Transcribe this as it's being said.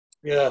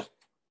Yeah.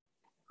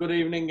 Good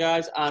evening,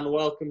 guys, and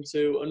welcome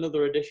to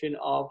another edition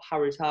of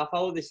Harry's Half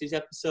Hour. This is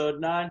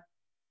episode 9,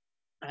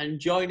 and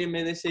joining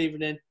me this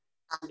evening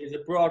is a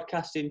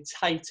broadcasting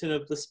titan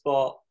of the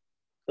sport,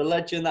 the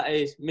legend that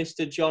is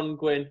Mr. John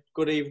Gwynne.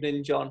 Good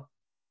evening, John.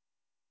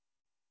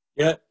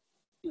 Yeah.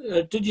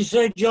 Did you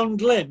say John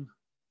Glynn?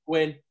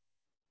 Gwynne.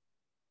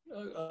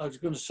 I was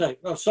going to say,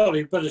 oh,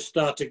 sorry, better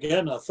start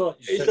again. I thought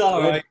you said It's all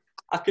Gwynne. right.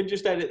 I can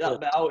just edit that Yeah.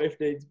 bit out if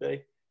needs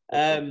be.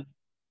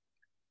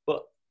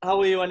 But how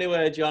are you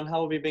anyway, John?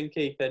 How have you been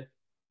keeping?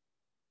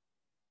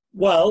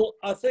 Well,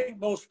 I think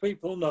most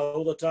people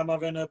know that I'm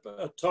having a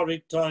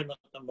torrid time at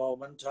the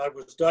moment. I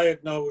was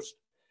diagnosed,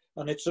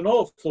 and it's an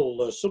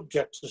awful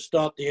subject to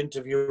start the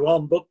interview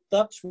on, but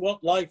that's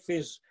what life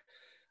is.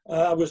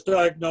 I was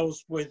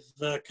diagnosed with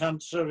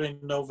cancer in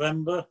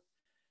November,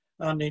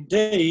 and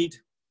indeed,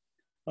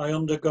 I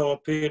undergo a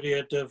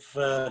period of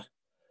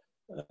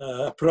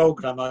a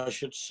program, I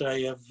should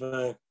say, of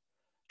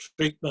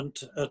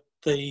treatment at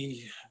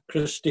the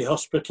Christie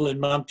Hospital in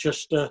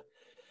Manchester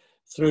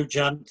through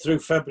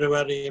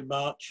February,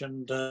 March,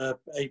 and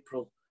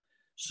April.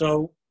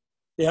 So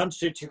the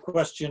answer to your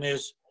question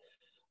is,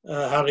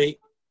 Harry,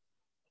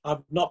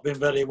 I've not been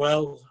very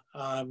well.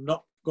 I'm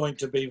not going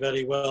to be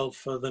very well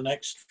for the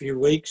next few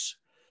weeks,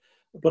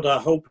 but I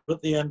hope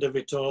at the end of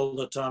it all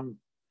that I'm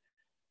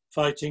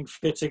fighting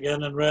fit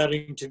again and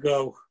raring to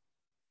go.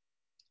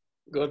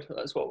 Good.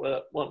 That's what we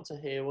want to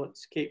hear. Want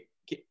to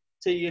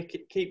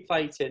keep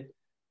fighting.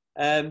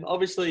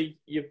 Obviously,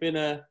 you've been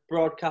a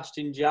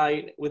broadcasting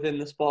giant within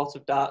the sport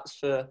of darts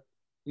for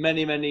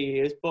many, many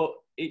years. But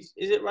is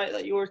it right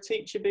that you were a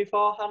teacher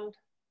beforehand?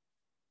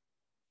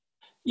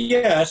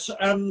 Yes,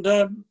 and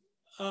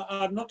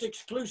I'm not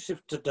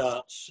exclusive to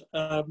darts.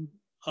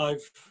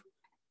 I've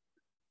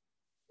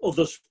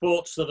other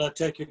sports that I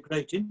take a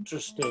great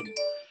interest in,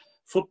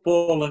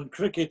 football and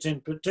cricket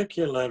in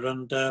particular,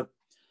 and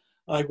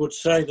I would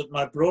say that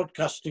my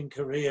broadcasting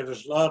career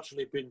has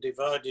largely been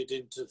divided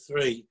into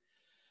three,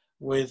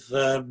 with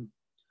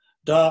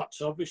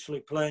darts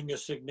obviously playing a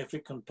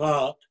significant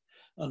part,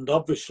 and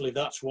obviously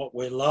that's what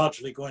we're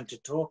largely going to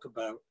talk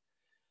about.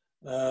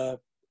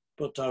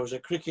 But I was a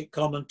cricket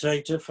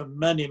commentator for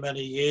many,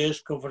 many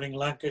years, covering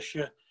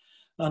Lancashire,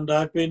 and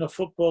I've been a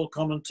football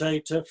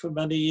commentator for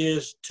many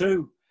years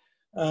too,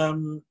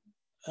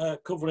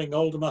 covering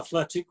Oldham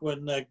Athletic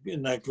when they're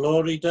in their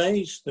glory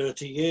days,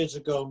 30 years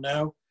ago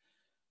now.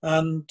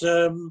 And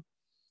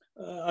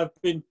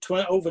I've been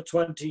over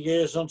 20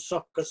 years on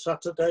Soccer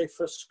Saturday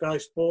for Sky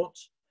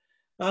Sports.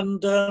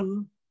 And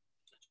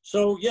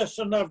so, yes,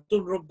 and I've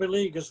done rugby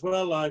league as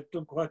well. I've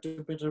done quite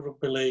a bit of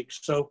rugby league.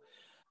 So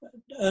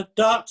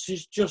darts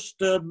is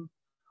just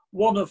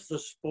one of the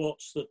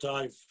sports that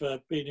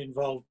I've been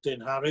involved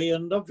in, Harry,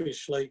 and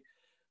obviously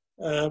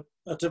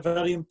at a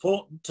very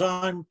important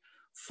time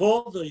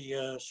for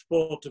the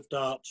sport of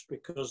darts,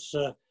 because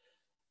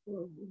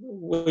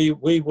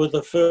we were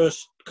the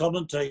first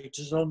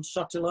commentators on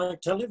satellite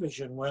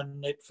television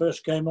when it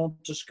first came on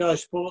to Sky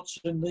Sports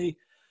in the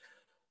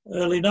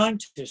early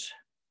 90s.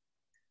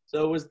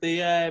 So was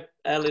the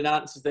early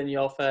 90s then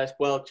your first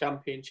World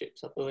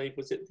Championships, I believe?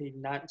 Was it the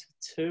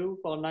 92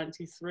 or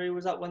 93?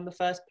 Was that when the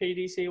first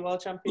PDC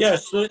World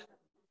Championship? Yes,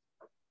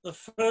 the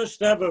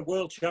first ever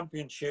World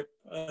Championship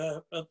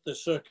at the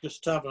Circus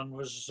Tavern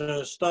was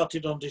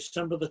started on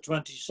December the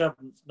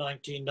 27th,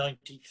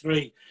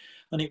 1993.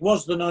 And it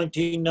was the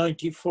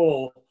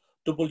 1994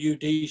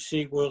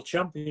 WDC World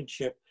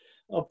Championship.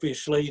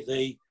 Obviously,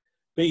 the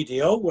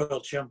BDO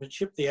World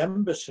Championship, the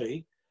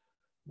Embassy,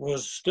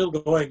 was still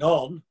going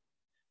on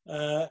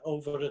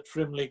over at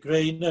Frimley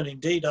Green. And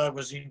indeed, I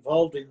was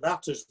involved in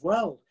that as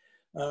well.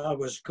 I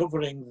was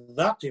covering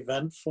that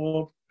event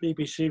for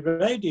BBC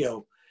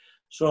Radio.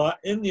 So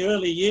in the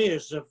early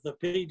years of the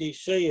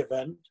PDC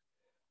event,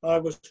 I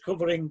was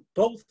covering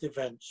both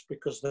events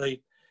because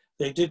they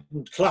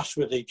didn't clash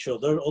with each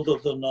other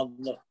than on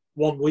the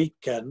one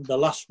weekend. The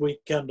last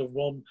weekend of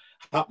one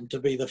happened to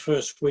be the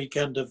first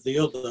weekend of the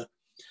other.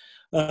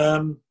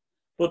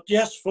 But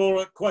yes,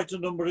 for quite a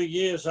number of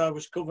years, I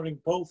was covering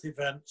both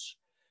events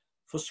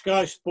for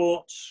Sky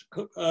Sports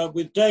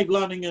with Dave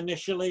Lanning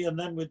initially, and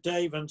then with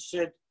Dave and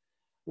Sid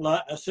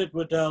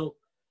Waddell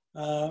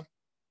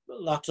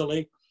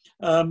latterly.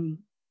 And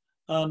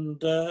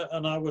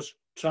I was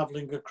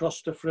travelling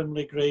across to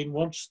Frimley Green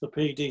once the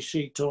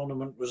PDC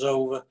tournament was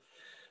over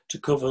to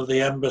cover the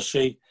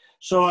Embassy.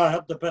 So I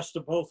had the best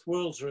of both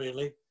worlds,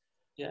 really.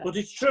 Yeah. But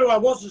it's true, I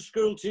was a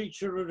school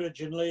teacher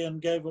originally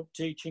and gave up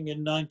teaching in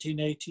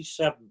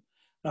 1987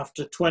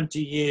 after 20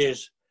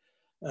 years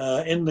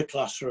in the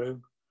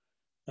classroom.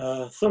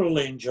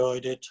 Thoroughly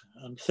enjoyed it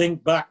and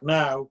think back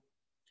now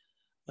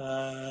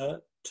to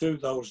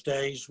those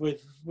days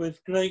with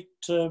great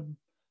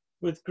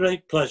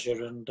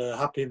pleasure and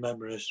happy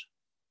memories.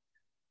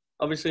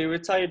 Obviously, you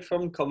retired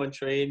from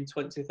commentary in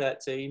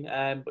 2013,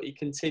 but you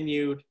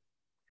continued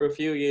for a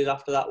few years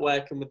after that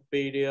working with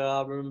BDO.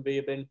 I remember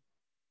you been,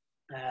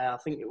 I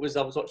was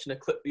watching a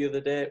clip the other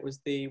day, it was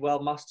the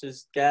World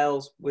Masters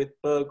Girls with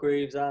Bo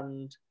Greaves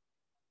and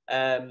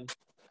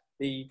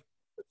the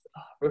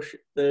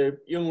the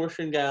young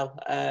Russian girl.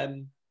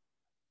 And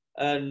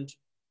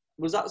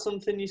was that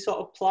something you sort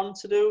of planned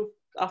to do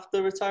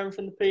after retiring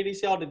from the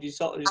PDC, or did you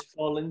sort of just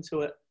fall into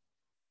it?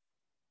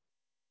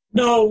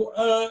 No,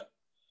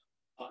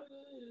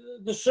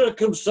 the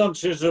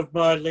circumstances of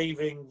my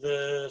leaving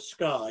the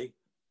Sky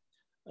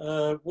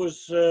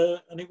was,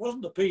 and it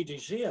wasn't the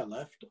PDC I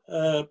left,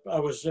 I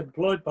was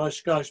employed by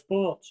Sky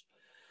Sports,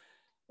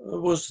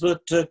 was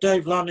that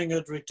Dave Lanning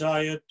had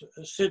retired,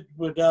 Sid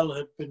Waddell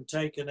had been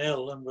taken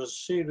ill and was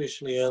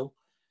seriously ill,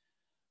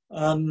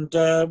 and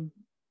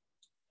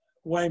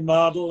Wayne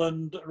Mardle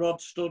and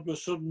Rod Studd were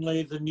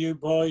suddenly the new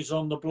boys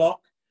on the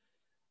block,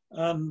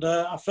 and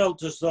I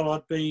felt as though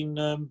I'd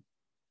been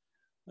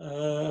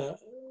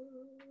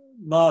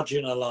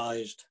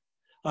marginalised.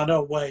 I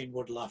know Wayne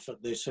would laugh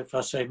at this if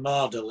I say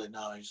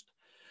marginalised,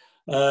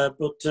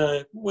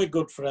 but we're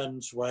good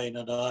friends, Wayne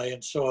and I,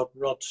 and so are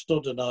Rod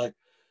Studd and I.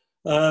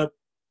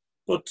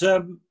 But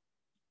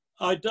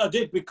I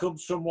did become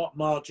somewhat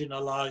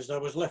marginalised. I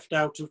was left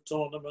out of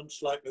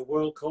tournaments like the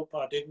World Cup.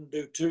 I didn't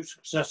do 2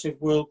 successive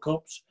World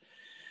Cups.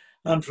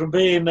 And from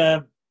being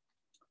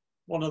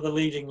one of the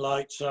leading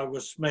lights, I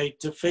was made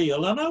to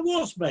feel, and I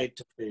was made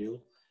to feel,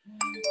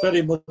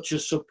 very much a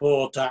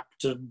support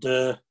act. And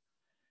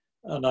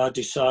I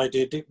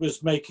decided it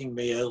was making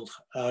me ill.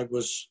 I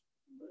was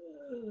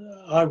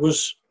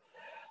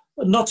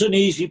not an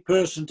easy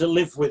person to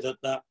live with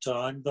at that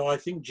time, though I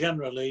think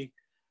generally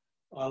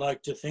I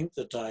like to think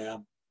that I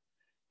am.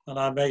 And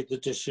I made the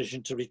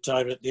decision to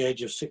retire at the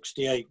age of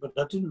 68, but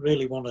I didn't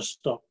really want to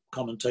stop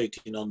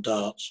commentating on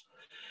darts.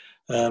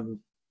 And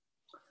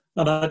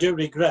I do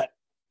regret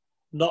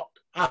not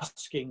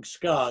asking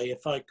Sky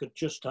if I could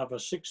just have a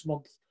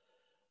 6-month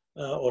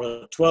or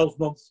a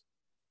 12-month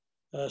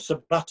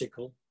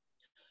sabbatical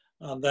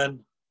and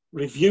then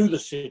review the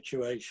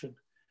situation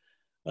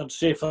and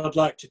see if I'd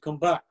like to come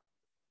back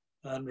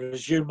and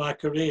resume my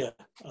career.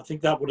 I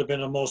think that would have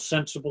been a more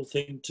sensible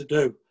thing to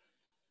do.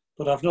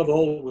 But I've not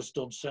always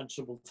done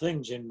sensible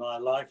things in my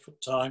life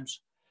at times.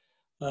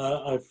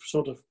 I've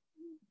sort of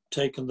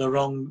taken the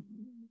wrong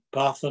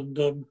path,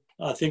 and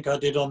I think I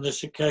did on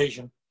this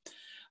occasion.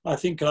 I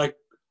think I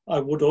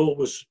would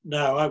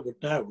now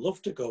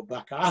love to go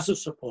back as a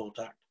support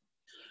act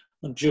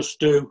and just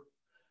do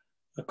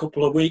a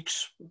couple of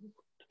weeks,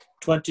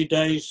 20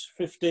 days,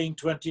 15,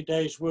 20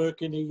 days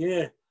work in a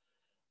year.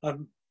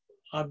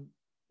 I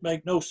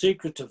make no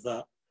secret of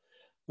that.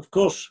 Of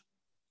course,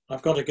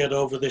 I've got to get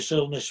over this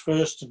illness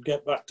first and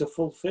get back to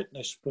full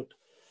fitness. But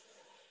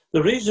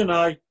the reason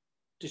I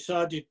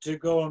decided to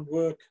go and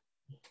work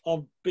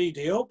on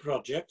BDO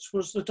projects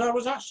was that I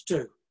was asked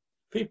to.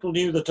 People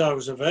knew that I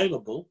was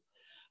available,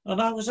 and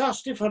I was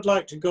asked if I'd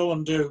like to go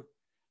and do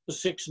the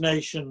Six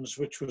Nations,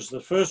 which was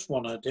the first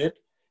one I did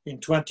in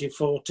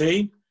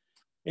 2014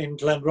 in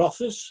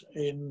Glenrothes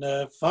in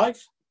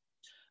Fife.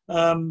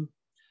 And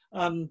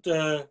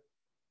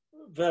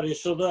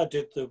various other. I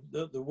did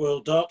the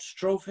World Darts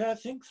Trophy, I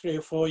think, 3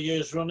 or 4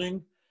 years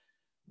running.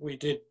 We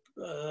did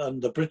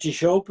and the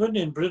British Open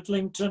in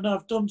Bridlington.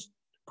 I've done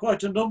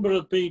quite a number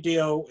of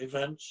BDO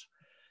events.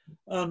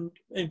 And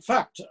in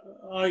fact,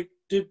 I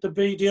did the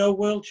BDO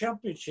World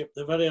Championship,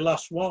 the very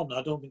last one.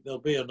 I don't think there'll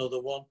be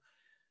another one.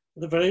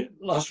 The very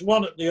last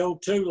one at the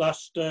O2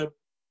 last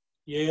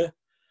year.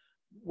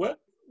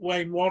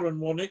 Wayne Warren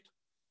won it.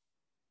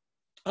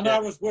 And I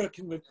was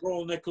working with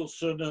Paul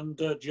Nicholson and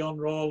John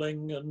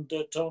Rawling and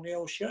Tony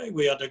O'Shea.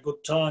 We had a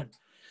good time.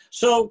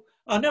 So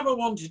I never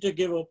wanted to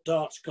give up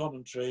darts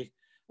commentary.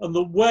 And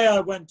the way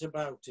I went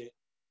about it,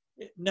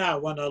 now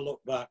when I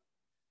look back,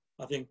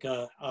 I think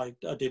I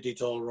did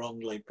it all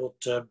wrongly. But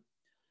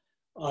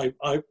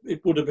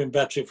it would have been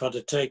better if I'd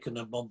have taken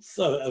a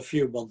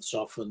few months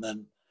off and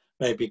then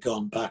maybe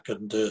gone back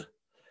and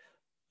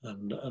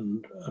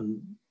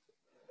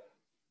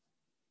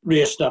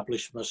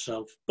re-establish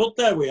myself. But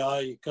there we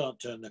are. You can't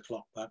turn the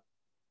clock back.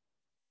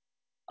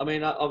 I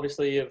mean,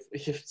 obviously,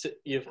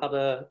 you've had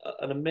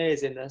an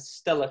amazing,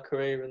 stellar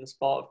career in the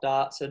sport of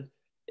darts, and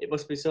it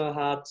must be so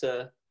hard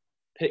to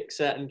pick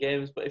certain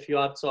games. But if you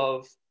had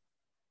sort of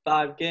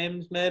 5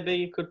 games, maybe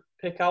you could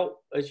pick out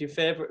as your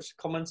favourites to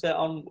commentate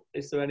on.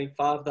 Is there any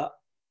 5 that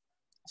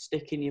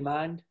stick in your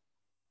mind?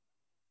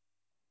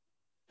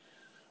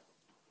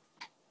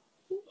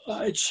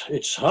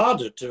 It's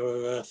harder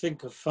to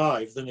think of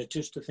 5 than it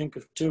is to think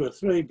of 2 or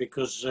 3,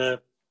 because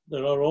there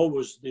are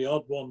always the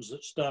odd ones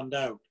that stand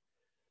out,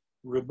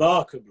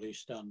 remarkably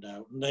stand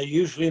out, and they're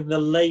usually in the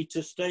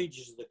later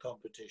stages of the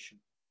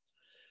competition.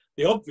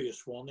 The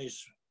obvious one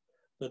is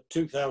the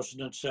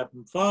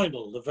 2007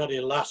 final, the very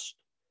last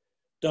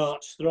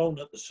darts thrown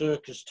at the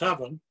Circus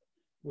Tavern.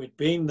 We'd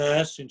been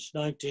there since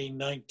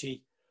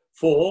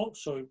 1994,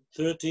 so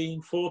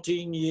 13,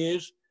 14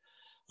 years,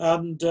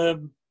 and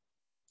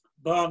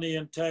Barney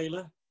and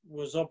Taylor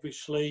was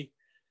obviously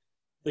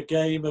the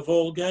game of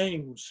all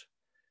games.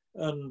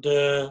 And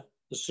the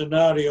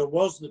scenario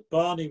was that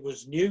Barney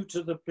was new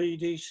to the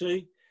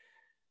PDC.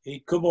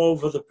 He'd come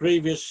over the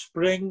previous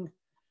spring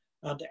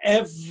And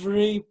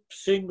every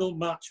single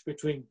match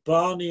between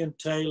Barney and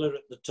Taylor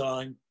at the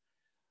time,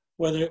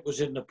 whether it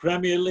was in the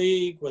Premier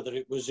League, whether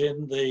it was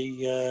in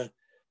the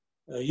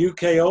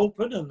UK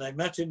Open, and they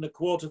met in the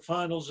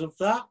quarterfinals of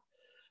that,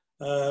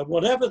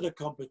 whatever the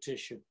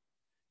competition,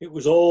 it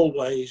was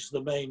always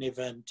the main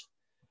event.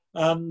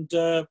 And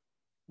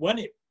when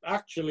it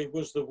actually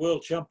was the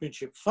World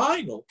Championship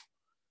final,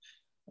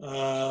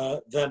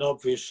 then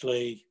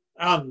obviously,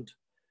 and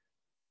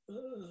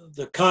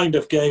the kind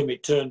of game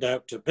it turned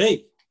out to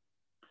be,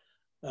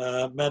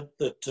 meant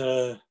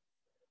that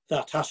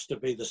that has to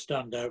be the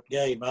standout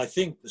game. I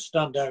think the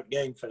standout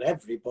game for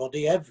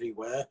everybody,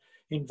 everywhere,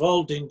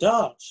 involved in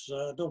darts.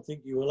 I don't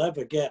think you will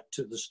ever get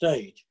to the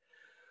stage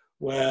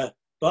where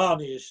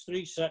Barney is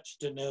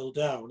 3-0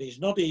 down. He's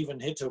not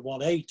even hit a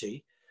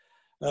 180,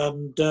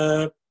 and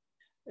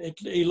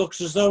he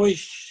looks as though he's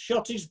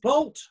shot his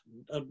bolt.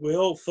 And we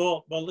all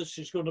thought, well, this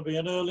is going to be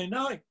an early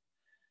night.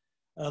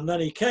 And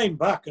then he came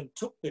back and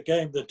took the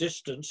game the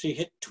distance. He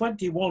hit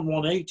 21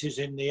 180s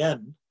in the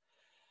end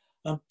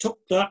and took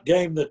that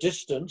game the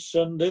distance,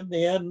 and in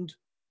the end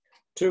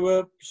to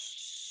a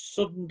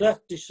sudden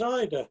death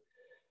decider.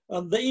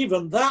 And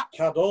even that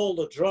had all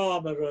the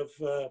drama of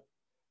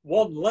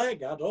one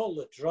leg, had all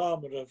the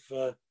drama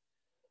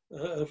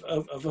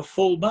of a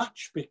full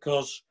match,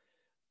 because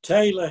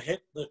Taylor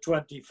hit the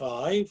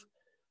 25.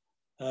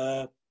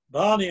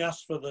 Barney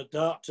asked for the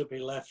dart to be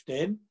left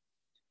in.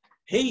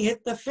 He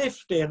hit the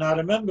 50, and I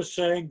remember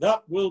saying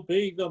that will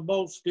be the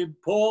most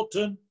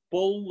important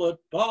bull that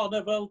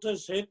Barneveld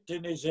has hit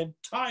in his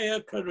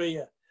entire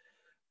career,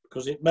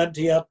 because it meant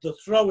he had to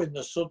throw in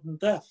the sudden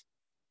death.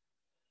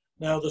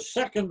 Now, the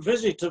second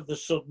visit of the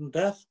sudden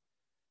death,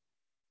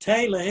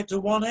 Taylor hit a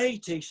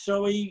 180,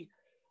 so he,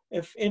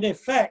 in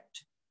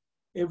effect,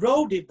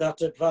 eroded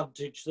that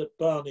advantage that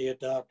Barney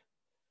had had.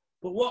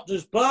 But what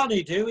does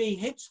Barney do? He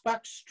hits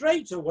back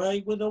straight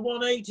away with a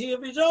 180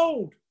 of his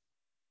own.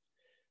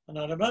 And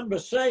I remember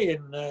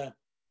saying,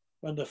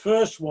 when the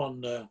first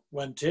one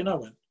went in, I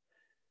went,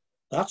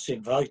 that's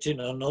inviting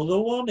another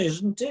one,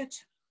 isn't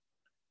it?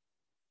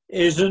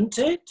 Isn't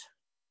it?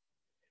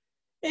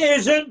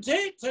 Isn't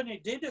it? And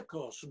it did, of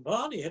course. And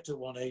Barney hit a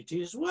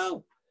 180 as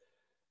well.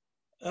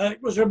 It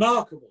was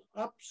remarkable,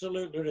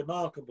 absolutely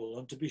remarkable.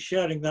 And to be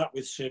sharing that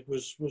with Sid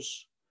was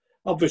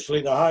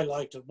obviously the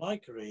highlight of my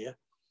career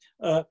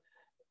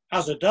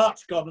as a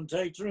darts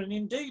commentator, and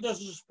indeed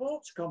as a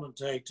sports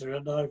commentator.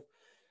 And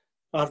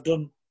I've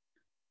done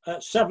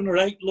 7 or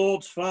 8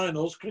 Lords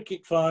finals,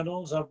 cricket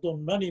finals. I've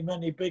done many,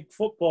 many big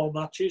football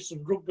matches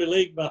and rugby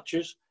league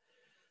matches.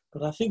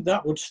 But I think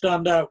that would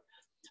stand out.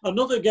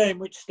 Another game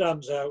which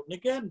stands out, and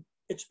again,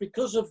 it's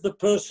because of the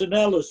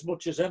personnel as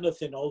much as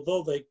anything,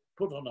 although they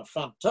put on a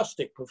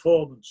fantastic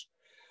performance,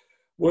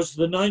 was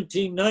the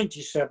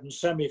 1997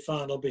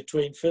 semi-final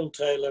between Phil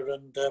Taylor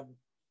and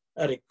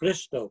Eric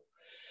Bristow.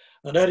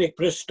 And Eric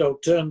Bristow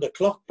turned the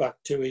clock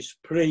back to his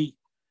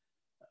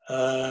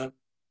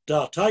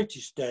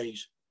pre-dartitis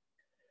days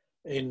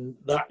in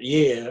that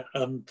year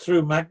and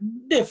threw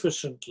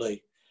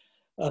magnificently,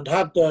 and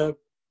had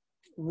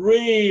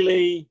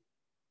really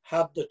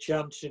had the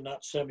chance in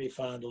that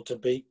semi-final to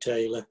beat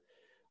Taylor.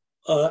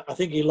 I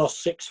think he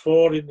lost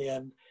 6-4 in the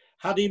end.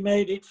 Had he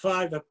made it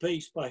 5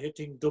 apiece by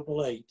hitting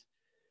 88,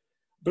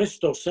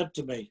 Bristow said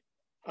to me,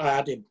 I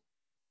had him.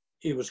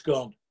 He was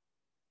gone.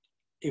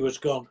 He was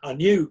gone. I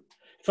knew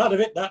if I'd have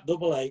hit that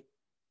 88,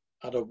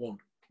 I'd have won.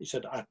 He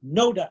said, I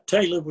know that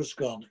Taylor was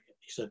gone.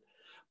 He said,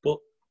 but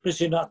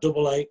missing that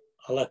 88,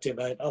 I let him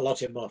out. I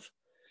let him off.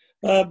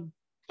 I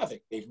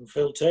think even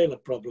Phil Taylor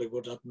probably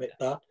would admit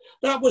that.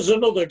 That was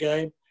another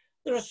game.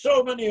 There are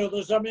so many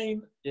others. I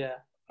mean, yeah.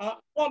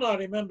 One I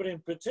remember in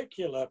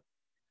particular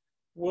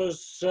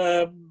was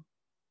the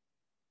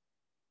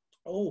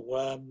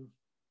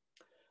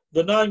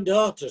 9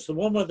 darters, the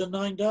one where the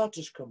 9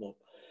 darters come up.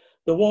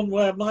 The one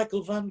where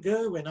Michael van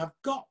Gerwen, I've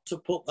got to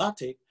put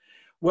that in,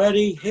 where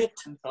he hit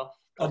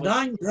a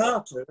 9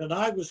 darter, and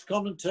I was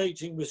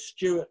commentating with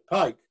Stuart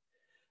Pike.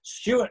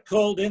 Stuart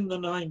called in the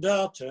 9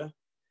 darter.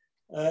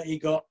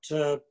 He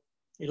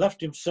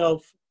left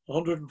himself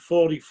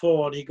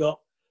 144, and he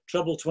got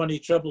treble 20,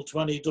 treble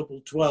 20,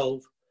 double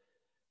 12.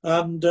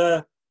 And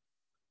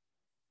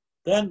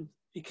then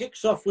he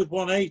kicks off with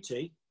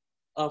 180.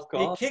 Of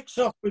course. He kicks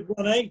off with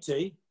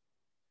 180,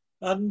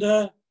 and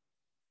then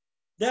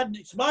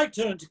it's my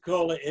turn to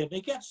call it in.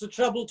 He gets the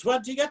treble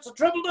 20, gets the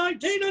treble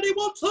 19, and he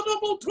wants the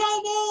double 12.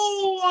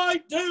 Oh,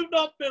 I do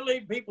not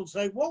believe. People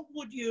say, what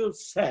would you have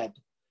said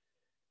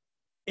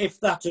if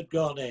that had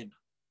gone in?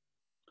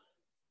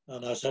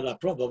 And I said, I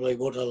probably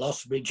would have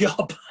lost my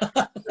job.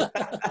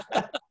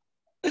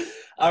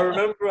 I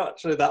remember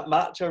actually that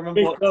match. I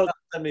remember watching that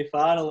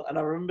semi-final, and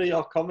I remember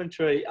your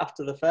commentary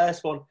after the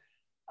first one.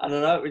 And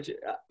I know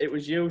it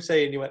was you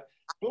saying, you went,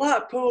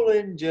 Blackpool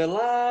in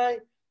July,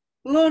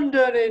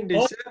 London in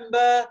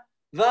December,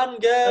 Van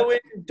Gerwen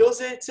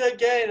does it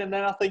again. And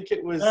then I think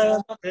it was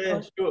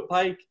Stuart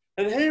Pike,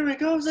 and here he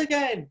goes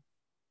again.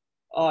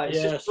 Oh,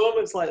 it's just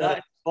moments like that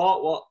in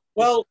sport,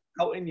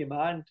 out in your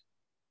mind.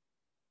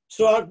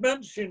 So I've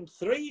mentioned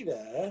 3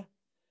 there.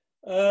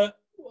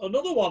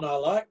 Another one I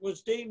like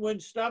was Dean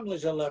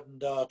Winstanley's 11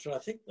 darter. I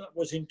think that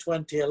was in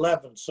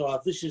 2011. So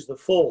this is the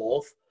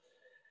 4th.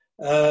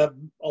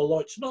 Although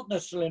it's not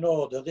necessarily in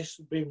order. This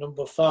would be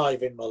number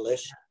 5 in my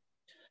list.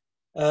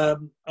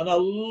 And I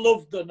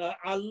loved the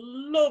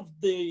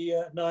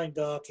 9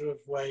 darter of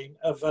Wayne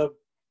of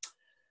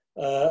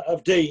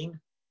Dean.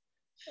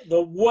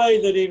 The way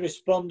that he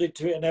responded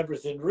to it and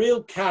everything,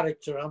 real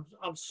character.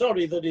 I'm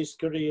sorry that his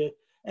career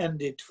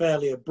ended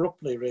fairly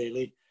abruptly.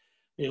 Really,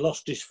 he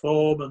lost his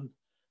form, and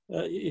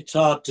it's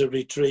hard to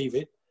retrieve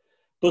it.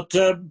 But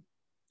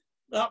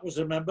that was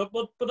a member.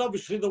 But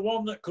obviously the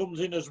one that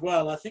comes in as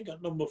well, I think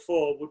at number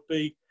 4 would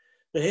be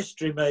the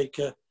History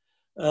Maker.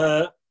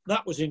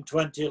 That was in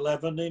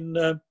 2011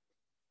 in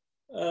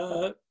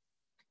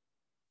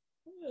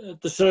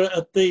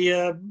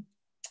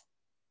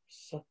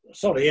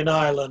in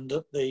Ireland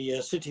at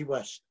the City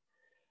West.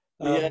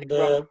 And,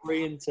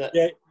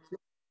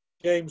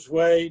 James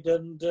Wade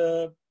and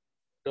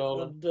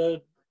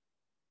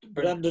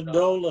Brendan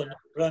Dolan.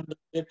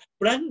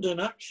 Brendan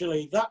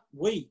actually that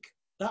week,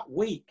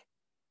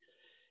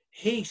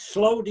 he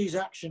slowed his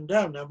action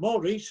down. Now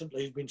more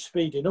recently he's been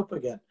speeding up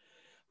again,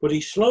 but he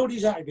slowed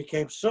his action. He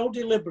became so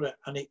deliberate,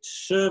 and it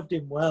served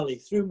him well. He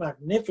threw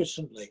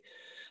magnificently,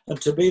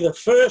 and to be the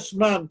first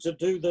man to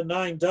do the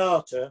 9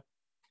 darter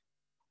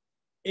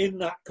in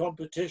that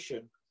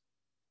competition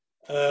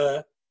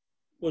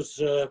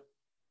was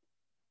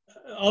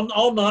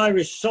on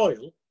Irish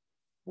soil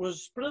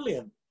was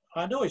brilliant.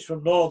 I know he's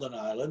from Northern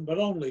Ireland, but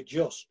only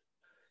just.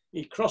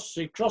 He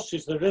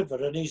crosses the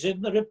river, and he's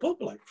in the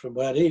Republic from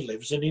where he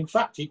lives. And in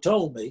fact, he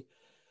told me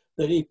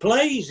that he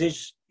plays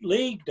his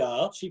league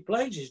darts, he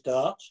plays his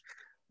darts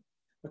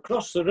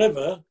across the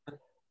river,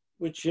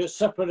 which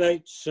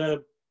separates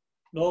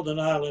Northern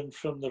Ireland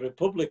from the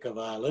Republic of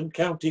Ireland,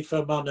 County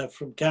Fermanagh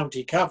from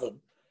County Cavan.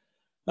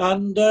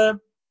 And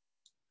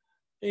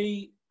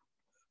he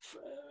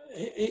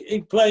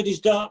played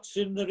his darts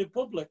in the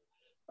Republic.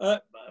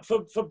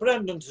 For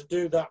Brendan to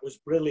do that was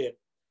brilliant.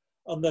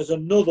 And there's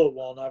another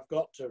one I've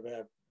got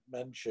to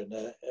mention.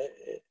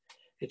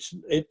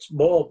 It's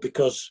more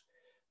because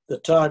the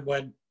time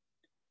when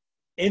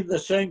in the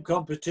same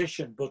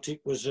competition, but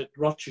it was at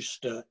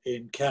Rochester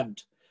in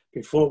Kent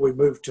before we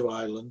moved to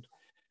Ireland.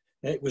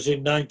 It was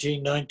in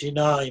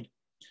 1999,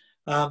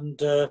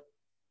 and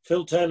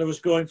Phil Taylor was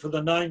going for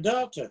the 9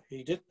 darter.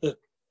 He did the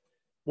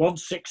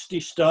 160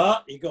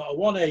 start. He got a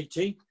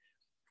 180,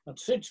 and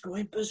Sid's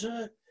going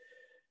berserk.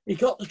 He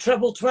got the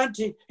treble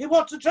 20. He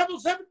wants a treble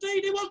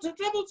 17. He wants a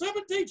treble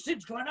 17.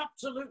 Sid's going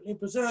absolutely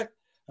berserk.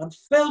 And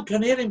Phil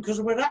can hear him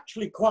because we're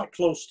actually quite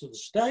close to the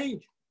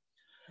stage.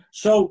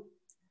 So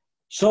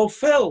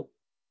Phil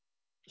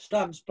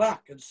stands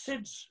back, and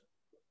Sid's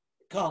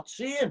can't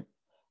see him.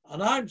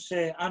 And I'm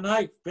saying, and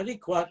I very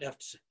quietly have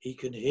to say, he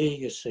can hear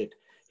you, Sid.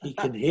 He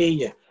can hear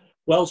you.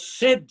 Well,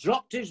 Sid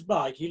dropped his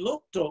mic. He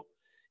looked up.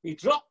 He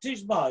dropped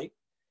his mic.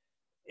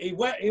 He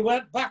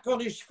went back on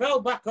fell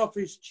back off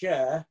his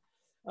chair.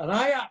 And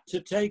I had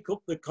to take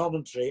up the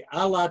commentary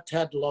a la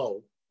Ted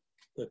Lowe,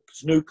 the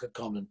snooker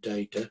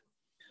commentator.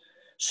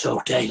 So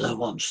Taylor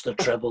wants the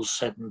treble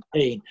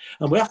 17.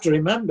 And we have to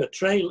remember,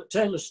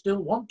 Taylor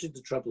still wanted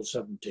the treble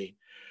 17.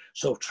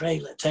 So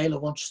Taylor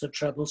wants the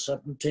treble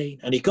 17.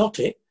 And he got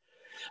it.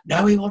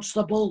 Now he wants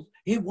the bull.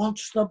 He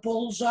wants the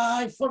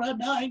bullseye for a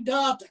 9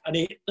 dart. And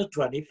he hit the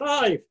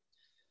 25.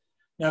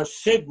 Now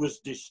Sid was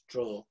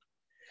distraught.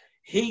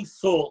 He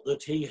thought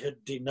that he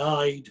had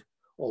denied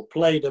or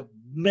played a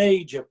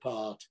major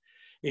part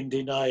in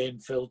denying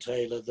Phil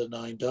Taylor the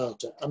 9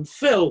 darter. And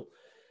Phil,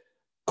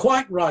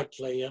 quite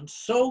rightly and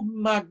so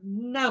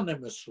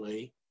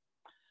magnanimously,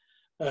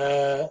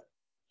 said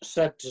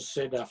to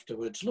Sid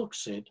afterwards, look,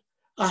 Sid,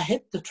 I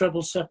hit the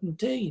treble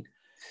 17.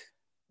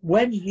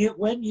 When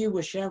you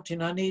were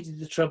shouting I needed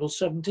the treble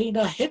 17,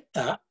 I hit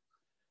that.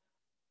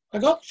 I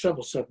got the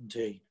treble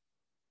 17.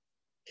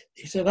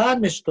 He said, I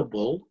missed the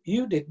bull.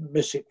 You didn't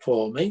miss it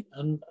for me.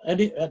 And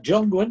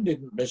John Gwynne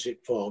didn't miss it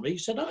for me. He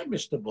said, I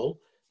missed the bull.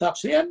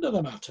 That's the end of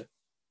the matter.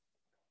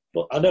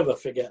 But I never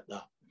forget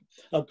that.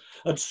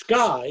 And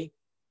Sky,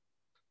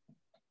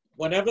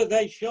 whenever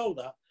they show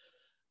that,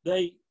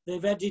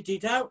 they've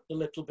edited out a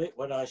little bit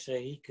when I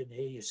say he can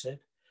hear you, Sid.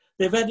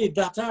 They've edited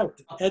that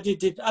out.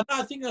 And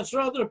I think that's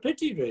rather a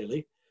pity,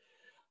 really.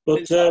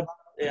 But it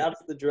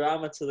adds the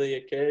drama to the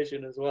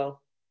occasion as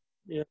well.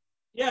 Yeah.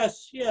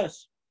 Yes.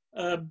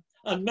 And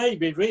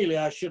maybe really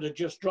I should have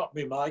just dropped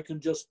my mic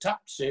and just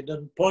tapped Sid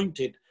and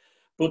pointed.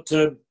 But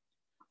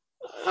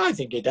I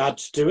think it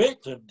adds to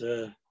it.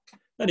 And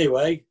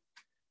anyway,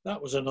 that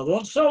was another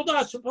one. So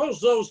I suppose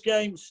those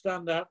games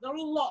stand out. There are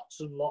lots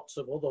and lots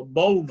of other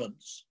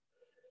moments.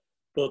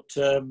 But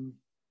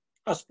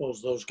I suppose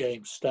those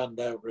games stand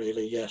out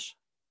really, yes.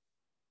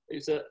 It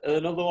was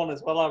another one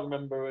as well I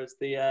remember was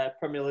the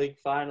Premier League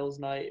finals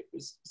night. It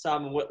was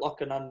Simon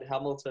Whitlock and Andy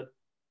Hamilton.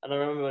 And I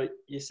remember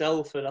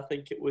yourself and I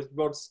think it was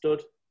Rod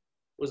Studd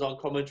was on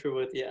commentary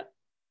with you.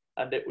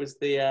 And it was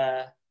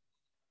the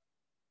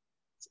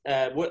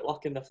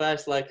Whitlock in the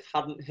first leg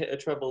hadn't hit a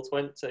treble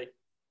 20.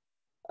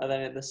 And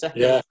then in the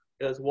second Yeah. leg,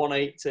 it was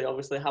 180.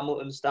 Obviously,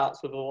 Hamilton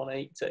starts with a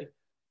 180.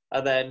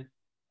 And then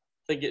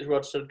I think it's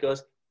Rodson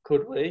goes,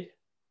 could we?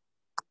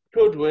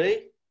 Could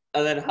we?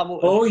 And then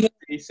Hamilton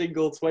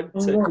single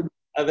 20. Oh,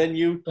 And then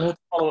you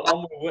follow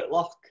on with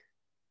Whitlock.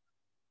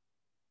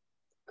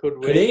 Could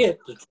we? could he hit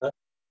the track?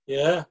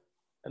 Yeah.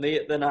 And he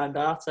hit the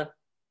 9-darter.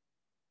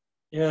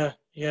 Yeah,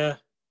 yeah.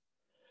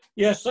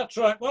 Yes, that's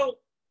right. Well,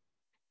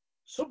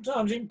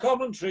 sometimes in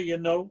commentary, you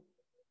know,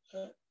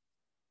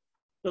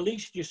 the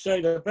least you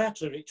say, the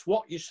better. It's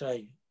what you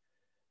say.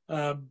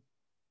 I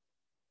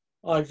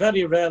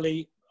very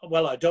rarely,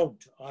 well, I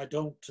don't. I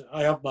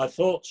have my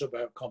thoughts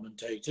about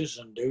commentators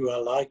and who I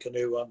like and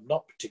who I'm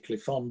not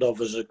particularly fond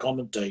of as a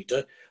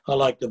commentator. I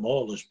like them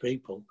all as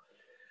people.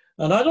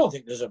 And I don't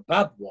think there's a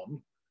bad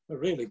one, a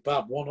really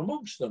bad one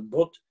amongst them.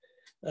 But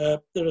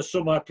there are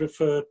some I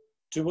prefer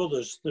to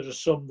others. There are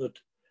some that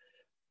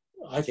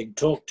I think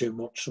talk too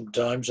much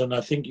sometimes. And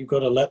I think you've got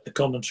to let the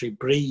commentary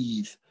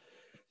breathe.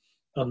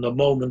 And the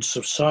moments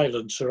of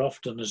silence are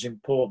often as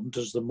important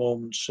as the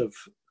moments of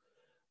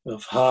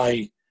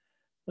high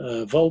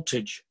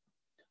voltage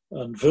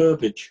and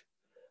verbiage.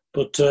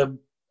 But there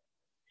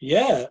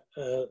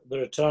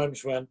are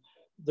times when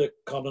the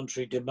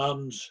commentary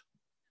demands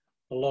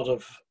a lot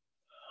of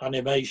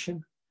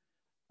animation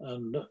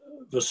and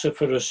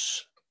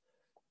vociferous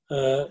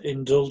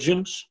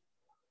indulgence.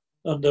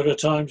 And there are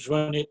times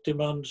when it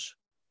demands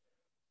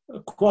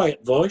a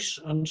quiet voice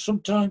and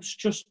sometimes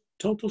just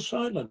total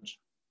silence.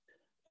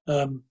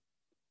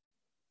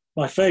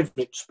 My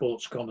favourite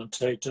sports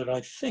commentator, I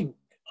think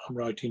I'm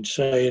right in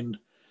saying,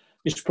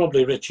 is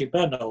probably Richie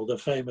Benno, the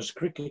famous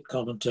cricket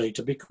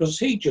commentator, because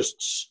he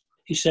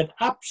said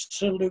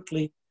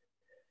absolutely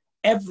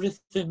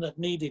everything that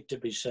needed to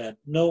be said,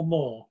 no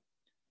more,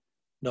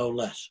 no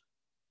less.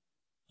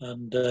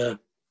 And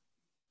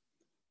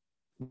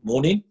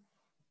morning,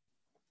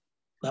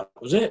 that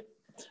was it.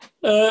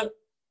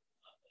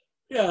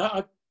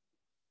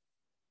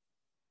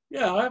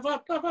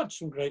 I've had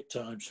some great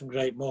times, some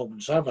great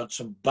moments. I've had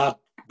some bad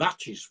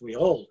matches, we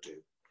all do.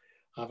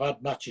 I've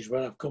had matches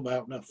where I've come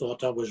out and I've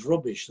thought I was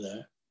rubbish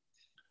there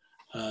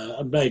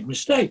and made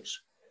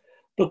mistakes.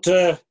 But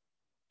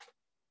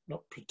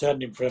not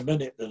pretending for a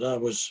minute that I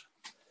was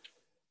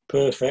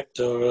perfect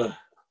or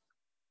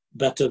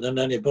better than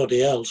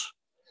anybody else.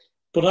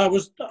 But I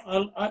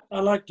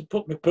like to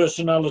put my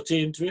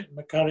personality into it,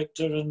 my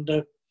character,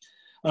 and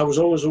I was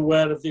always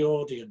aware of the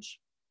audience.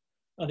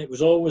 And I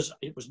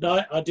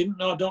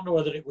don't know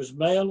whether it was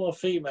male or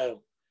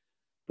female,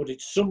 but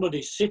it's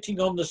somebody sitting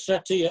on the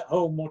settee at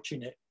home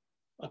watching it.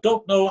 I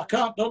don't know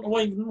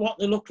even what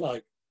they look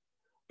like,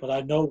 but I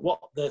know what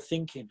they're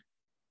thinking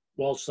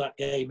whilst that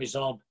game is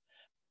on,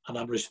 and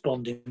I'm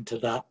responding to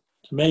that.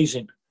 It's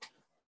amazing.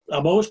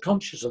 I'm always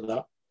conscious of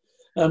that.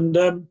 And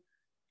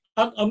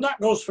that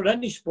goes for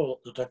any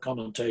sport that I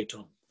commentate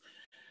on.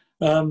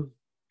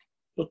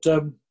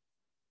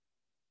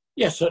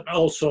 Yes, and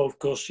also, of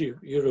course,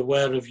 you're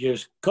aware of your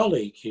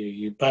colleague.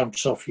 You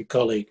bounce off your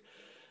colleague.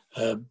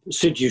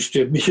 Sid used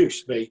to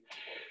amuse me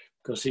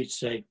because he'd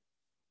say,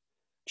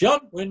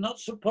 John, we're not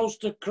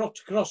supposed to cut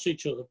across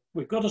each other.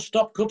 We've got to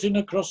stop cutting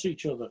across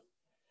each other.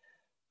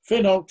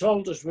 Finno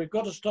told us we've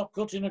got to stop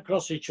cutting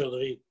across each other.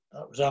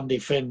 That was Andy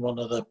Finn, one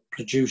of the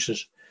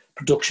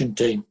production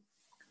team.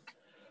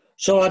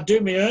 So I'd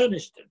do my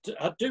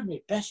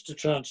best to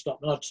try and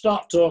stop. And I'd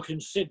start talking,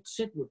 Sid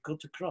would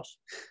cut across.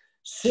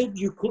 Sid,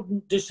 you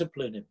couldn't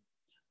discipline him.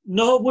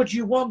 Nor would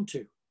you want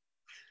to.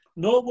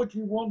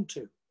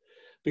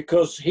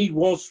 Because he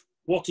was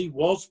what he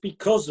was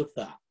because of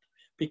that.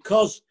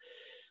 Because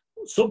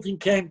something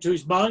came to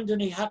his mind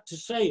and he had to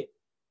say it.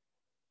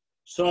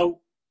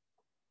 So,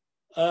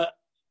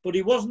 but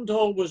he wasn't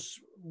always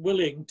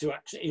willing to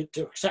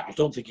accept. I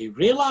don't think he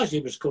realised he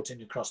was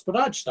cutting across, but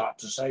I'd start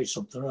to say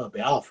something, I'd be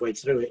halfway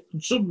through it,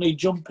 and suddenly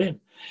jump in.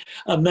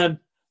 And then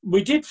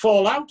we did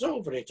fall out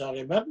over it, I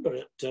remember,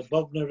 at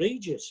Bognor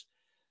Regis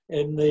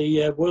in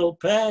the World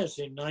Pairs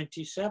in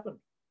 '97.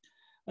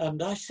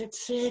 And I said,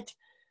 Sid,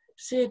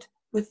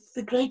 with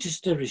the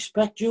greatest of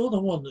respect, you're the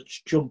one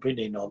that's jumping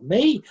in on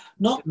me,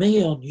 not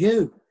me on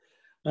you.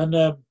 And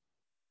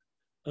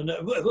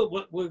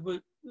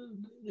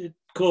it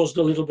caused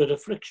a little bit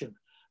of friction.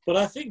 But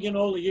I think in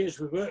all the years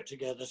we worked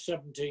together,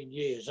 17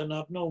 years, and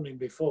I've known him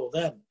before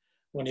then,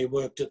 when he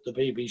worked at the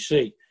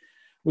BBC,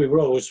 we were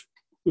always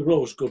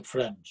good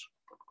friends.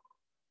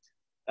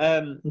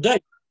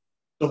 Dave,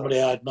 somebody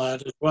I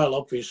admired as well,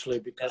 obviously,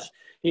 because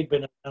he'd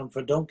been around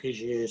for donkey's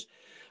years.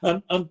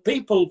 And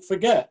people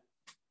forget,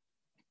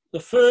 the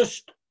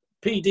first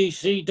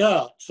PDC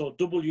darts or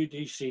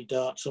WDC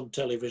darts on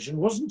television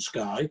wasn't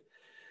Sky.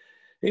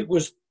 It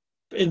was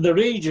in the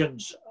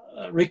regions,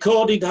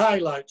 recorded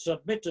highlights,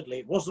 admittedly.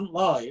 It wasn't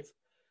live,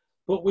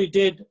 but we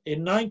did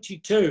in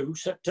 '92,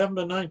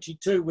 September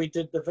 '92, we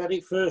did the very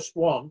first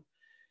one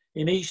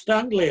in East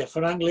Anglia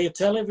for Anglia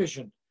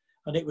Television,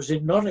 and it was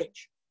in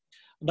Norwich.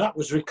 And that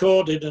was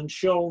recorded and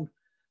shown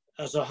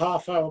as a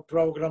half-hour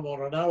programme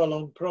or an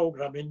hour-long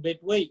programme in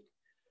midweek.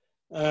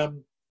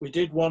 We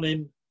did one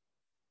in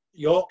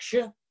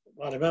Yorkshire,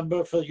 I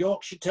remember, for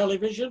Yorkshire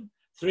Television,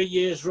 3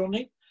 years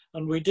running.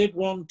 And we did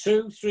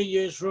 3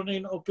 years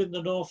running up in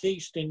the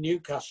northeast in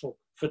Newcastle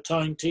for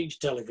Tyne Tees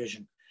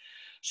Television.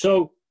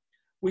 So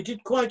we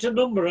did quite a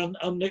number, and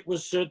it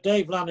was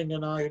Dave Lanning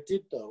and I who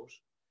did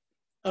those.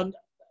 And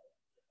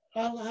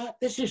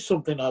this is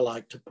something I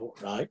like to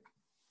put right.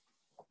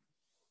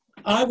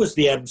 I was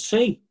the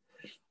MC.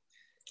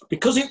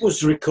 Because it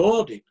was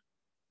recorded,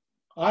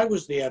 I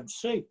was the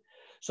MC.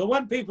 So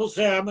when people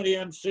say how many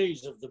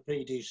MCs of the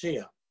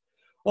PDC are,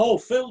 oh,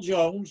 Phil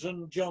Jones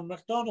and John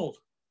MacDonald.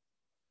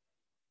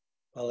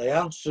 Well, the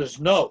answer's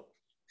no.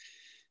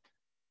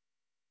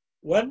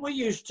 When we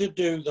used to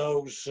do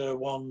those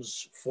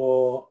ones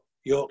for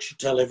Yorkshire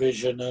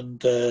Television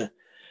and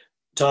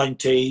Tyne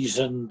Tees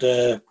and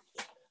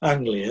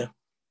Anglia,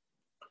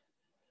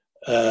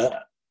 and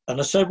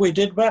I said we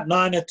did about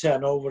 9 or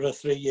 10 over a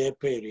 3-year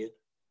period,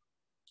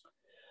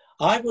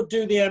 I would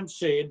do the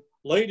MC.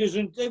 Ladies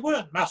and they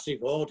weren't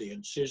massive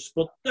audiences,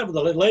 but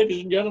nevertheless,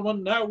 ladies and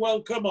gentlemen, now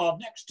welcome our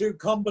next 2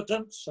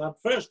 combatants. And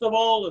first of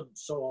all, and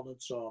so on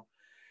and so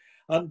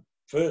on. And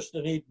first,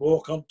 and he'd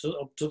walk up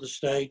to the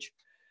stage,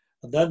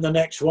 and then the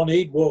next one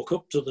he'd walk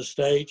up to the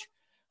stage,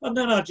 and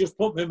then I'd just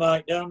put my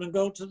mic down and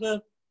go to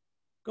the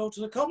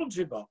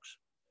commentary box,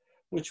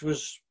 which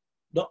was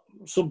not.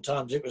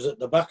 Sometimes it was at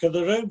the back of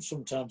the room,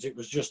 sometimes it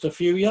was just a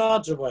few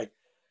yards away,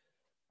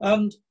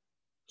 and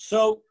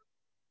so.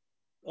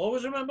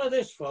 Always remember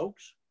this,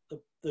 folks,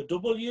 the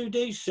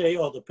WDC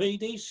or the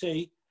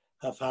PDC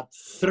have had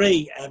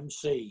 3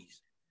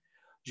 MCs.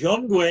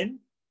 John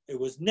Gwynne, who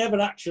was never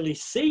actually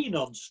seen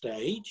on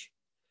stage,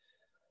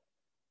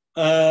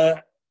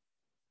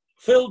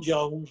 Phil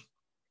Jones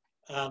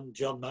and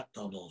John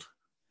MacDonald.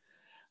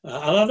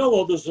 And I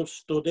know others have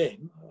stood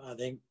in. I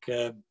think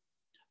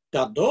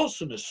Dan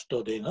Dawson has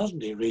stood in,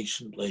 hasn't he,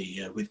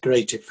 recently with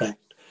great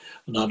effect.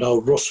 And I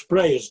know Russ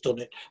Spray has done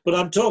it. But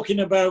I'm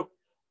talking about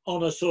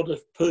on a sort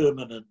of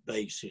permanent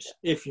basis,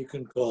 if you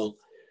can call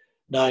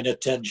 9 or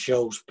 10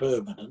 shows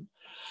permanent.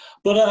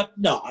 But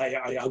no,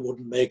 I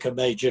wouldn't make a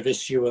major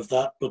issue of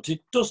that. But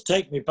it does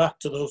take me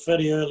back to those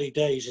very early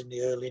days in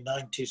the early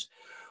 90s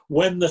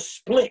when the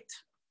split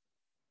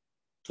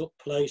took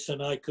place,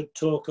 and I could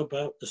talk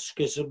about the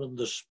schism and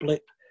the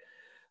split.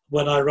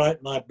 When I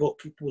write my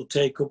book, it will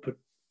take up a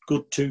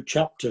good 2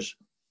 chapters,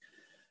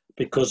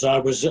 because I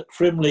was at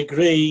Frimley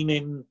Green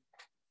in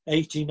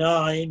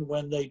 89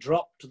 when they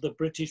dropped the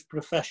British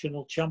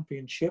Professional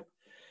Championship,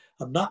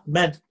 and that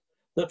meant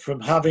that from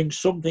having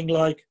something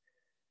like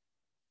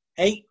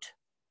 8,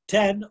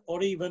 10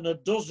 or even a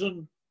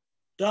dozen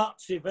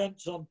darts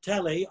events on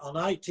telly on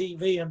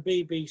ITV and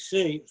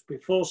BBC, it was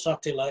before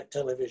satellite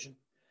television,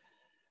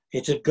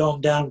 it had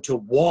gone down to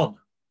 1,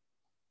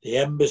 the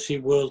Embassy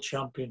World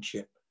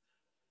Championship,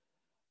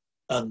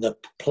 and the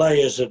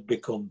players had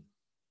become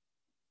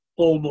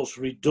almost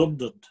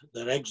redundant.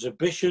 Their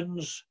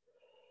exhibitions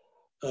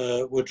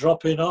were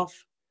dropping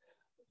off.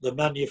 The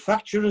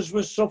manufacturers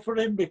were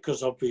suffering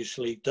because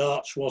obviously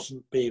darts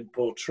wasn't being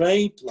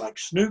portrayed like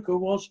snooker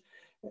was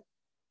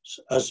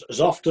as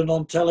often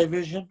on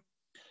television,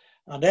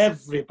 and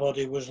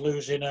everybody was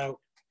losing out.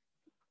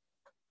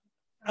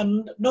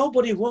 And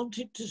nobody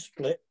wanted to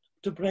split,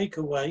 to break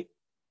away.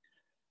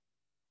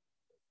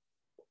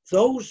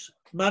 Those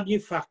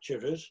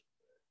manufacturers,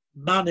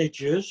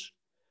 managers,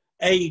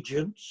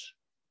 agents,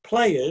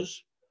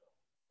 players,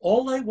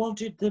 all they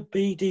wanted the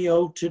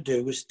BDO to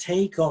do was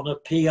take on a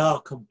PR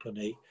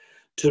company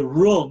to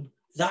run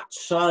that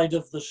side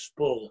of the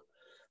sport.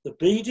 The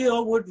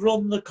BDO would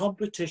run the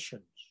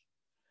competitions,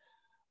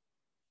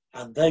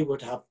 and they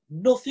would have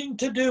nothing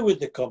to do with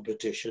the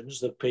competitions,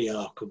 the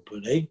PR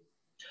company,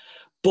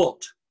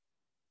 but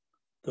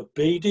the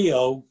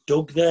BDO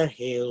dug their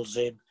heels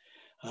in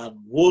and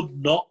would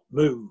not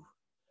move.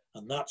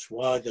 And that's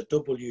why the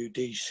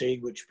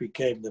WDC, which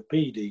became the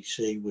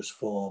PDC, was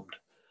formed.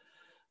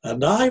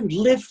 And I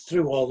lived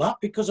through all that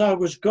because I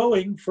saw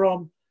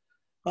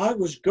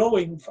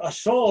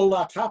all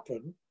that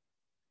happen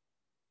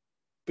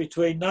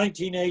between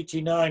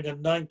 1989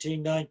 and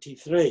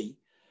 1993.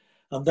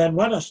 And then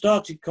when I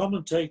started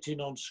commentating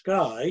on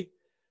Sky,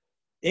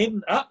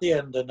 at the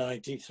end of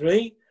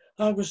 93,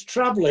 I was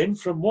travelling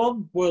from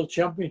one World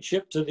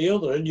Championship to the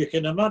other. And you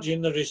can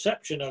imagine the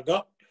reception I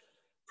got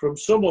from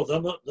some of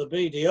them at the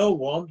BDO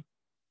one.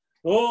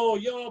 Oh,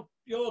 you're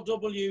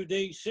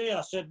WDC.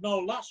 I said, no,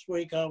 last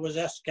week I was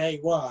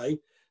SKY.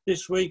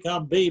 This week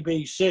I'm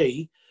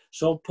BBC.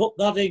 So put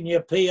that in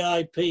your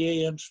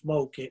PIPE and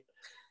smoke it.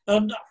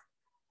 But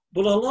a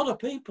lot of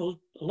people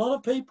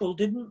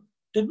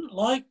didn't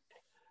like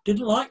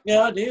the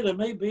idea of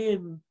me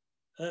being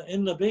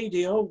in the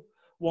BDO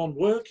one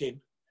working.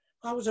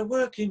 I was a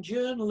working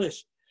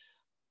journalist,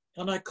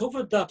 and I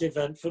covered that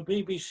event for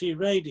BBC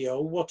Radio,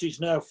 what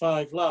is now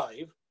 5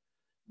 Live.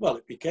 Well,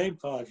 it became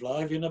 5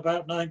 Live in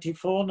about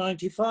 94,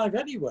 95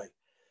 anyway.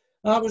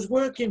 I was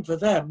working for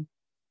them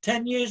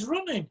 10 years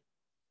running.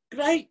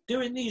 great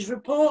doing these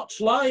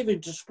reports live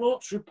into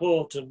Sports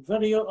Report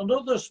and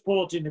other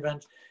sporting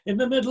events. In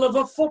the middle of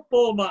a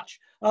football match,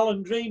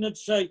 Alan Green would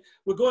say,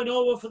 "We're going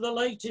over for the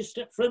latest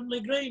at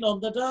Frimley Green on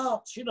the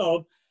darts," you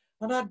know,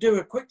 and I'd do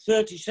a quick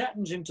 30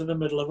 seconds into the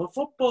middle of a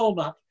football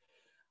match.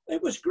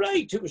 It was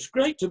great. It was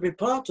great to be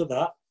part of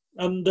that.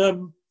 And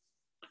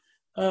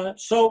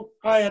so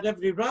I had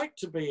every right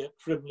to be at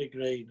Frimley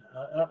Green,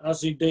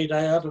 as indeed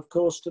I had, of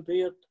course, to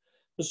be at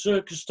the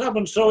Circus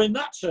Tavern. So in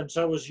that sense,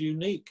 I was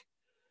unique.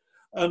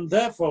 And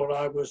therefore,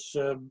 I've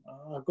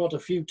got a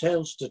few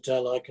tales to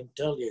tell, I can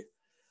tell you.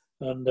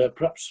 And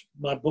perhaps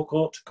my book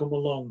ought to come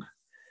along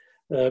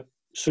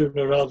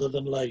sooner rather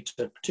than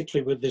later,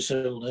 particularly with this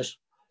illness,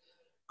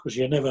 because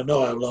you never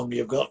know how long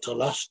you've got to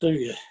last, do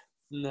you?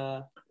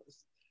 No.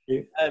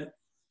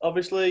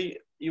 Obviously,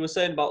 you were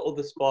saying about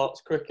other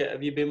sports, cricket.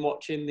 Have you been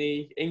watching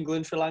the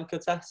England-Sri Lanka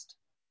test?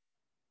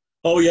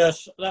 Oh,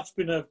 yes. That's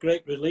been a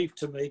great relief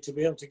to me to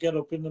be able to get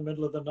up in the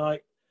middle of the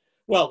night.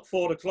 Well,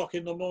 4 o'clock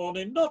in the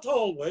morning. Not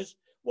always.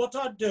 What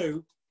I'd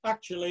do,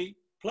 actually,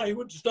 play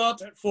would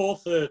start at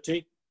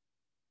 4:30.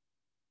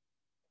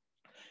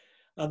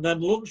 And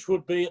then lunch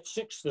would be at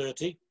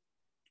 6:30,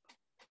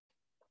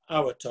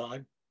 our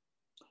time.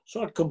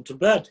 So I'd come to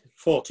bed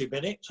 40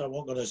 minutes. I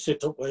wasn't going to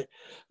sit up with.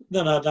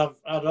 Then I'd have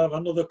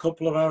another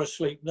couple of hours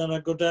sleep. Then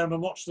I'd go down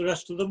and watch the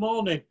rest of the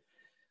morning.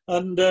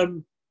 And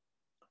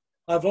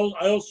I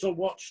also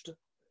watched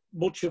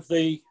much of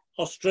the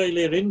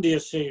Australia-India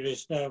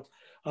series. Now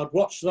I'd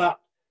watch that.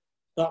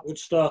 That would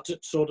start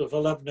at sort of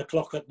 11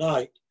 o'clock at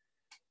night,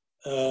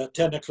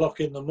 10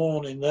 o'clock in the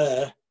morning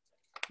there,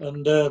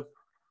 and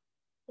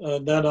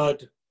then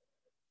I'd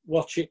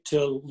watch it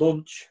till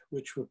lunch,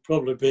 which would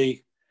probably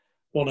be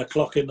 1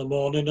 o'clock in the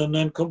morning, and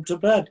then come to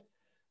bed.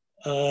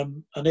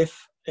 And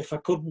if I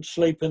couldn't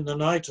sleep in the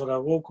night, or I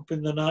woke up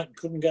in the night and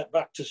couldn't get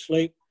back to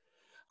sleep,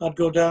 I'd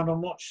go down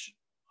and watch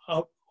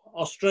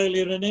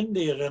Australia and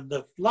India. And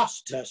the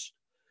last test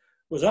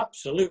was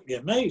absolutely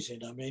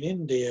amazing. I mean,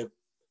 India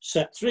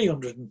set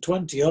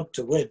 320 odd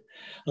to win,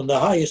 and the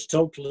highest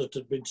total that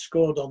had been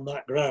scored on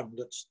that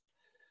ground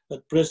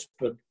at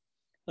Brisbane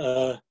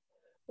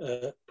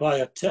by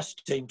a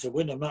test team to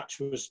win a match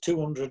was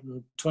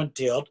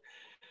 220 odd.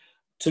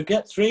 To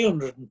get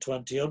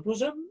 320 odd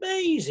was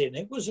amazing.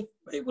 It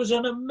was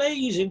an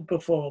amazing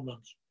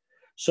performance.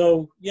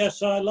 So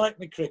yes, I like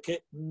my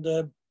cricket,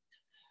 and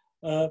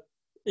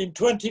in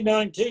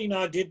 2019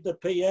 I did the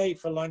PA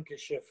for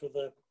Lancashire for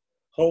the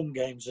home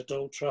games at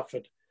Old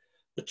Trafford,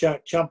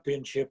 the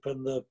championship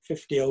and the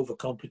 50 over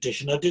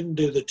competition. I didn't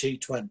do the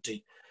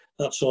T20.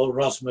 That's all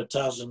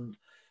razzmatazz and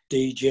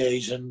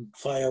DJs and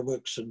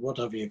fireworks and what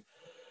have you.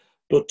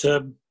 But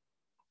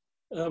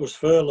I was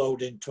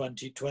furloughed in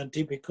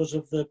 2020 because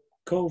of the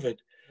COVID.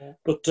 Yeah.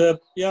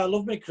 But yeah, I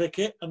love my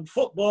cricket and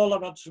football.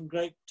 I've had some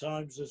great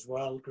times as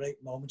well,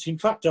 great moments. In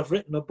fact, I've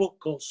written a book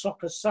called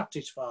Soccer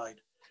Satisfied.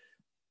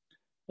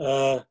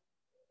 And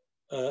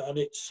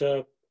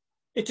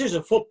it is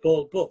a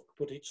football book,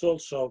 but it's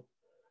also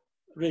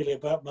really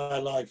about my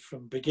life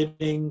from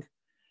beginning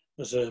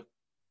as a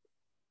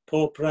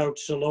poor, proud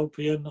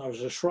Salopian. I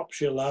was a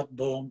Shropshire lad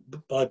born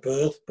by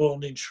birth,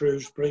 born in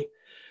Shrewsbury.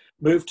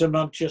 Moved to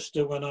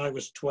Manchester when I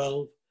was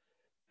 12.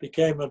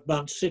 Became a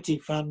Man City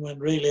fan when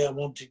really I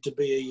wanted to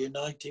be a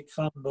United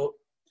fan, but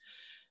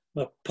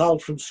my pal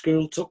from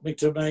school took me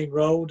to Main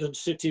Road and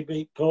City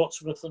beat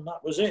Portsmouth, and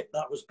that was it.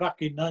 That was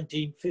back in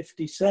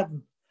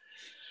 1957.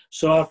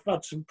 So I've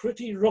had some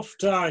pretty rough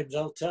times,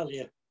 I'll tell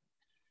you,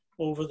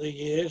 over the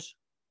years.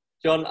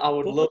 John, I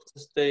would love to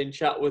stay and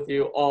chat with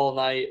you all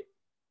night.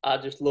 I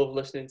just love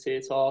listening to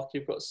you talk.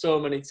 You've got so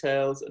many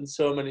tales and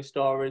so many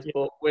stories,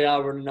 but we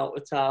are running out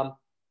of time.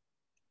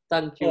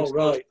 Thank you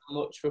so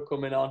much for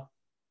coming on,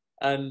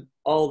 and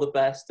all the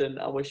best. And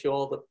I wish you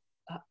all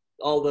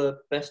the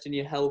best in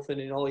your health and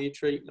in all your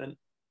treatment.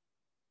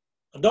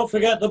 And don't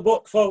forget the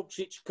book, folks.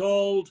 It's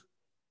called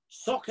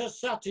Soccer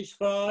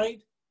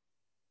Satisfied.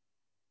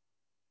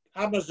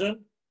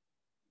 Amazon.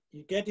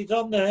 You get it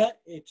on there.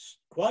 It's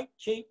quite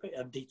cheap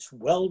and it's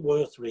well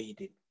worth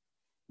reading.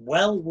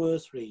 Well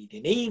worth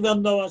reading,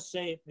 even though I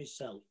say it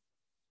myself.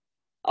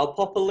 I'll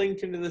pop a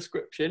link in the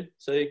description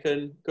so you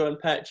can go and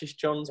purchase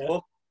John's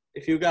book.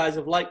 If you guys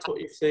have liked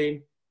what you've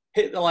seen,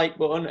 hit the like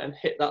button and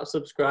hit that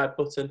subscribe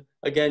button.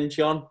 Again,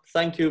 John,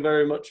 thank you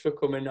very much for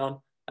coming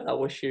on, and I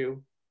wish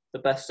you the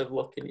best of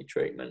luck in your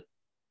treatment.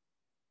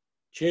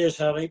 Cheers,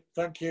 Harry.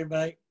 Thank you,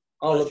 mate.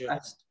 All the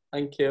best.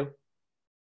 Thank you.